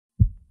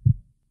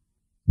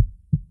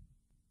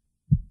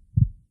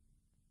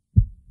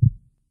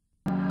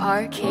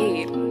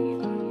Arcade.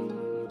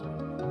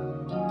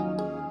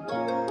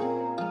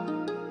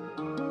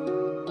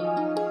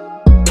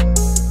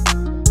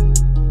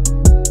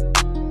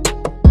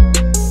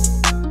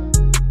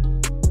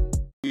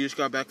 We just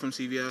got back from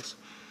CVS.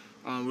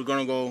 We're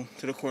gonna go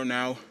to the court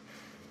now.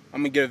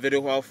 I'm gonna get a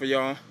video out for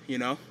y'all, you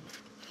know.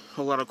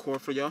 Whole lot of court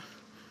for y'all.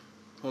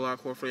 Whole lot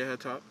of court for your head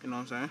top, you know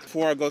what I'm saying?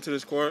 Before I go to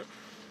this court,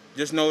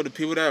 just know the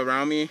people that are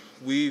around me,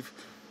 we've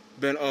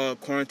been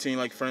quarantined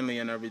like friendly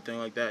and everything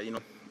like that, you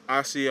know.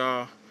 I'll see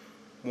y'all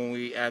when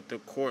we at the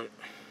court.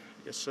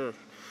 Yes, sir.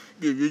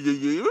 What's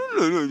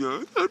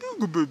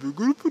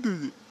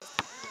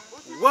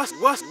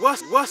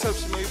up,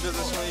 Shamily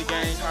Business Shamily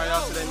gang? How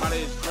y'all today? My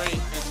name is Great,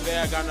 and today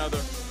I got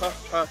another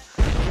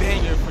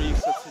banger for you.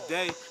 So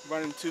today,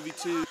 running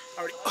 2v2.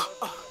 Already,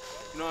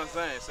 you know what I'm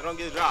saying? So don't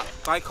get dropped.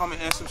 Like,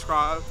 comment, and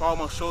subscribe. Follow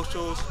my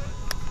socials,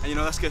 and you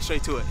know, let's get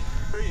straight to it.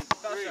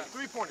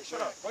 Three-pointer.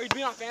 Shut up. Why are you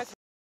being on fancy?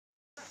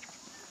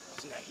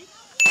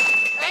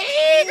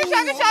 Hey, good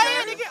shot,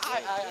 yeah, nigga.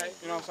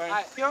 You know what I'm saying?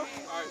 Alright.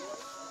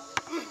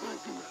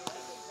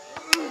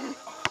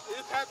 Is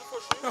it past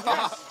before shooting?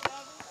 Yes.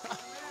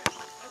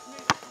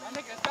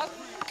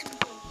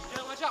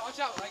 Watch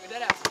out, like a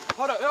dead ass.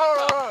 Hold up,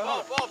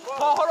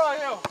 hold on,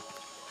 yo.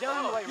 He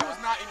was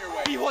not in your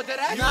way. He was dead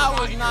ass? No, I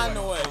was not in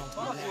the way.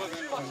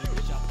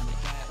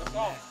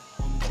 Yo.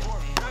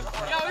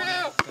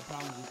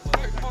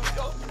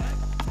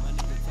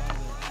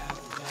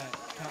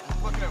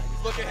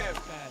 Look at him.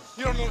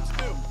 You don't know what to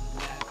do.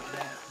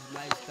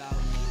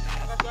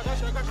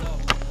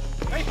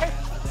 Hey.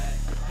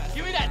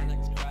 Give me that. No.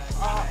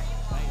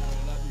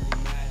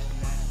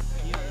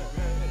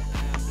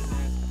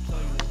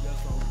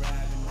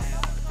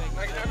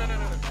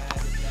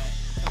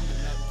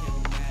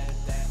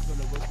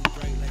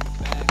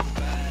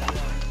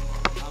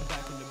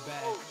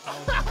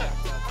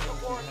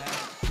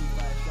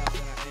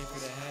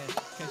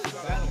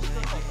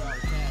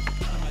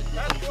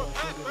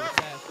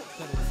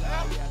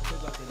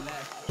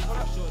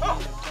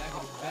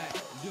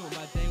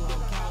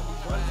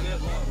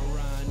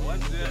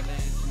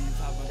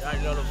 I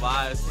know the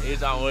vibes.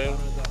 He's on with him.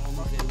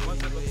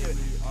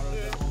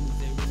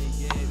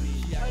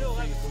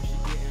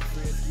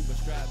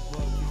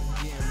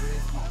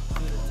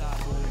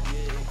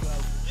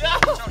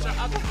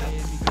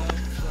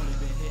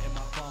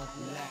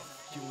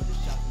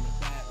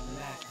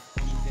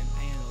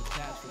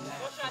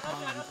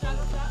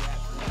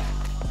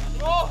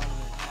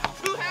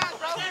 Two hands,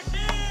 bro.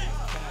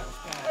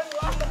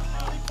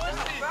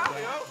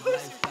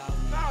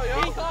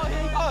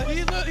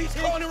 He's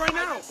calling it right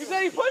now. He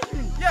said he pushed me.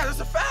 Yeah, that's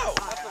a foul.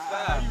 That's a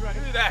foul. Look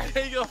at that.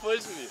 How you gonna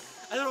push me?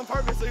 I did it on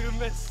purpose so you would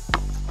miss.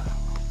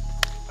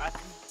 Back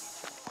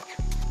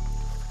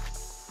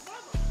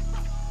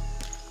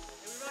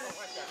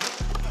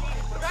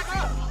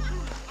up.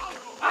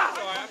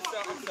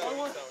 I'm sorry.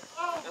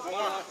 That's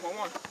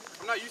 1-1.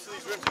 I'm not used to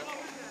these rims.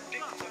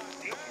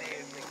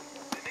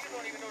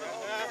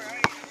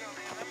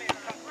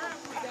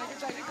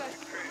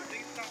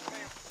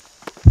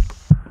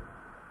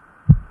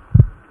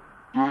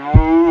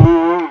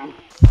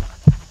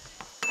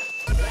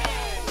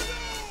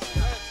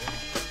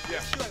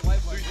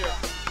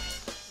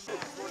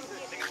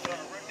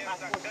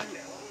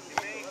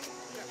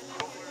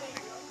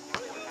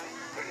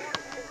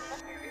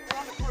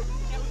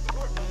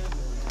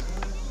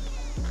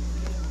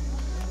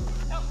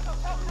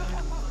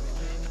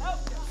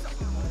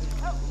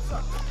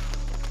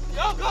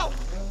 Go!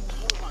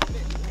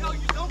 Yo,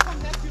 you don't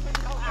come next to me.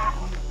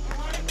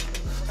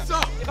 So,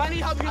 if I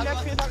need help, you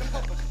next to me. Back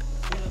up.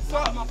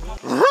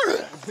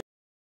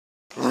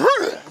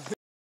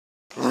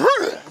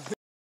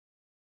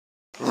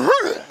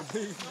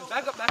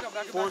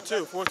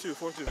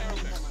 4-2.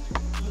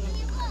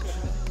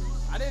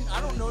 I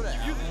don't know that.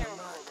 You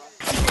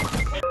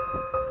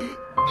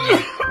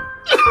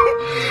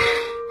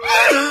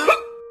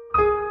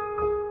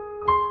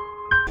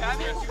have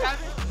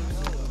it?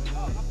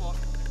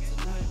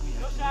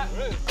 No shot.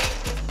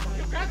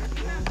 You grab it.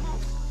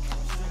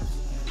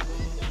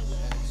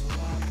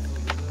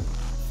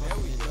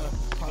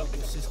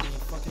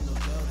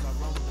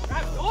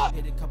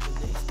 Hit a couple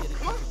days, get a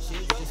couple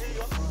chicks just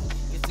for fun.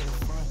 Get to the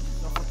front,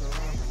 don't fuck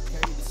around.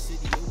 Carry the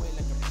city away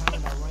like a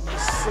pound. I run it.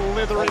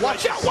 Slithering.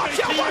 Watch out!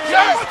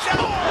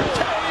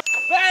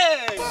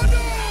 Bang!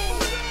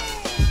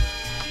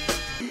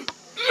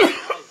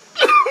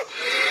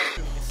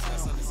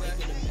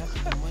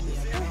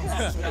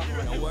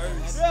 No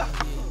worries. Yeah,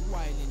 you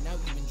wildin' out,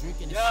 even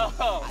drinking the shit.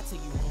 I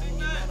take you home,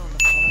 you're not on the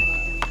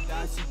phone. 3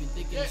 guys, you been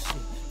thinking of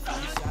shit. 3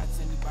 shots,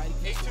 anybody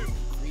can shoot.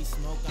 Free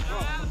smoke, I ain't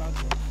talking about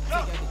that. Take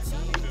out the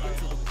team, back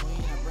to the queen.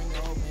 I bring the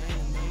old man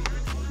and make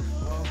the king.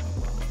 Whoa,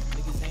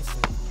 niggas ain't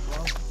safe.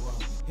 Whoa,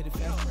 hit it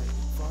fast break.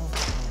 Phone,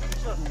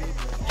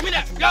 give me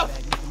that, go!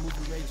 Nigga move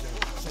the radio,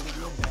 show the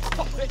real back.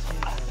 Hit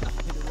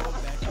the roll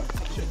back, take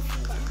it to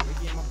the front.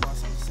 Ricky and my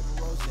boss, I'm sip a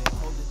rose,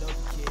 hold it over,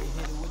 kid.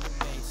 Hit it with the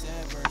bass,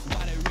 sad verse.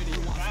 Why they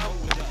really want smoke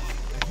with us?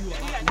 If you a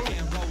up, you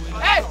can't roll with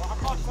us. Hey!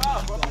 Go it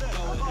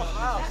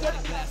up. Got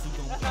a glass, he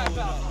gon' blow it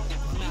up.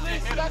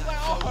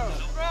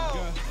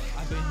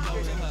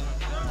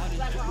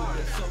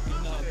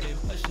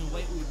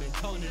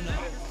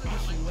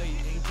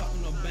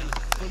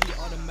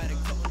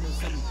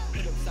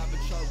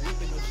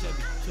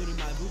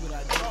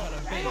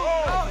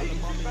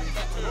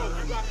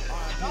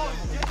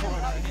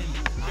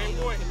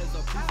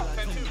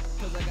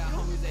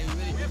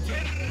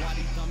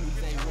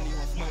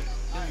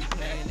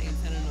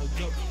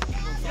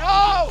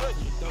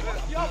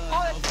 Yo,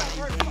 call that shot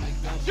first.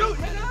 Shoot,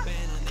 man.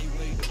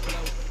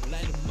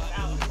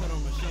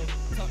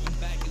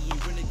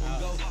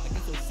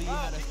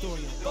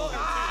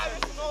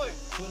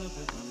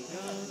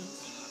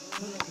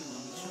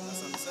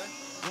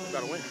 We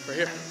gotta win right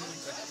here.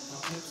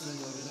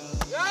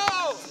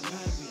 Yo!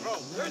 Bro,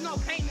 there's no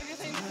paint.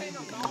 This ain't paint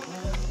no dog.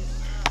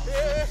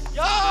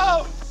 Yo!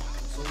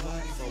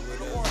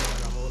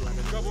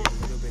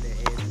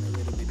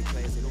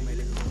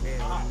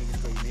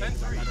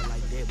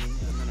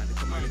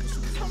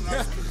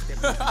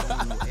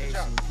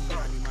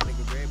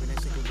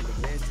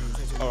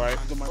 All right.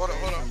 Hold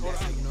on.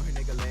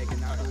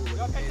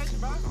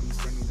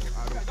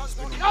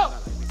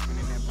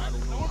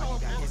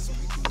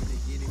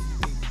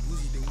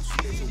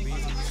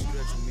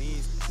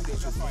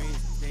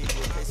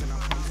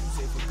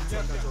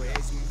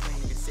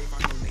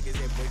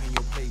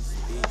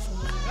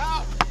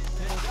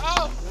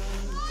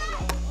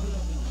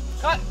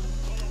 Cut!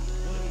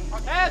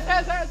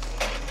 Heads!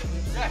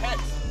 Yeah,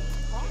 heads.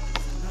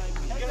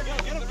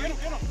 Get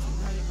him.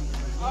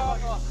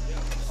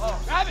 Oh,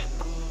 grab it!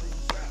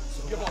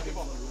 Good ball.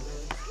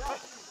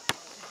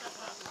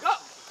 Go!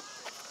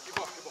 Good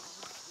ball.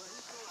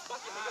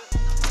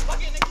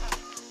 Bucket, Nick.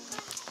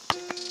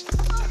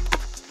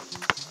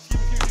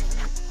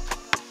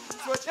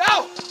 Switch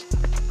out!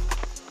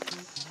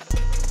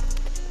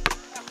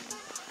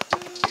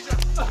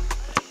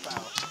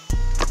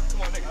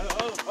 Come on, nigga.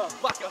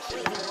 Block your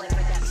shit.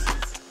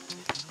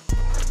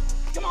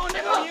 Come on,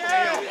 nigga.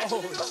 Yeah.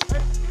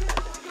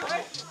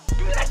 Hey,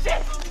 give me that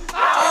shit.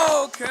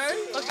 Oh, okay.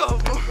 Let's go.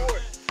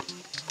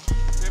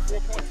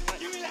 4 points.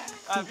 Give me that.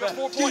 I bet.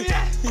 4 points. Give me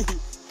that.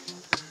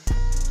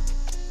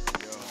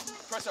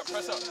 Press up. Come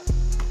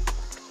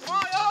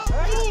on, yo.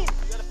 Hey. Move.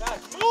 You got it back.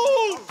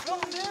 Move. Come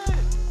on,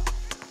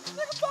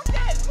 nigga, fuck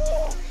that.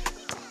 Move.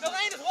 The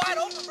lane is wide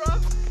open, bro. I'm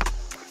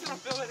gonna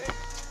fill it in.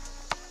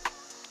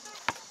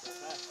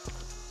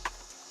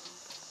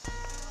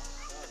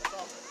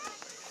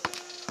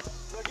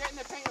 We're getting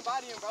the paint and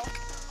body in, bro.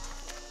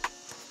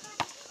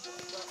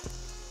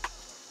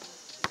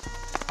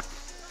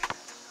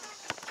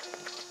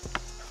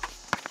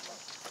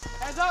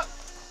 Hands up!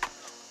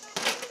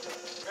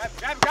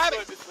 Grab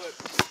it!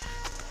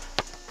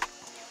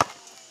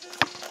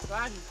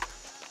 Behind you.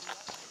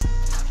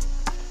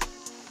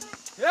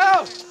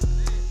 Yo!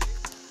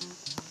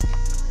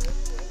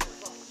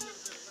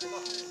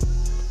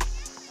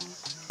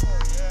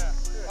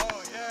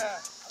 Oh yeah!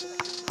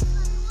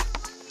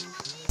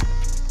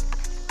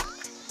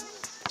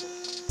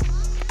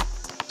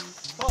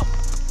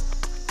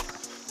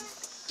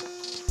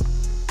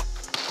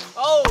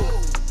 Oh!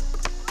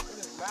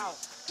 Wow.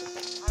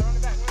 Run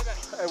it back.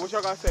 Hey, what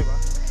y'all gotta say, bro?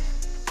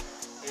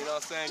 You know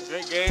what I'm saying?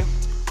 Great game.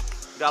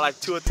 Got like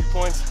 2 or 3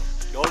 points.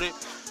 Goated.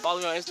 Follow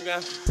me on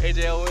Instagram,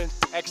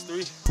 AJONX3.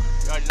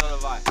 You already know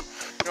the vibe.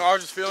 You know, I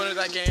was just feeling it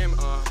that game.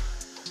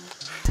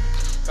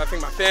 I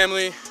think my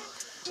family,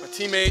 my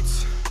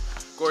teammates,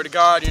 glory to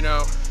God, you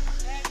know,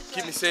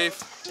 keep me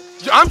safe.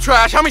 I'm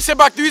trash. How many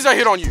setback threes I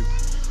hit on you?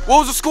 What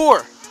was the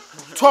score?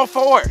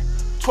 12-4.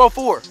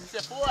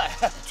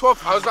 12-4.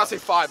 12. I was about to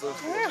say 5, but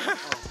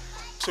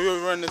so we'll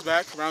run this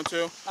back, round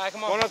 2. All right,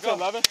 come on. Going up to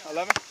 11.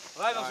 11,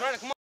 let's run it.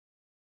 Come on.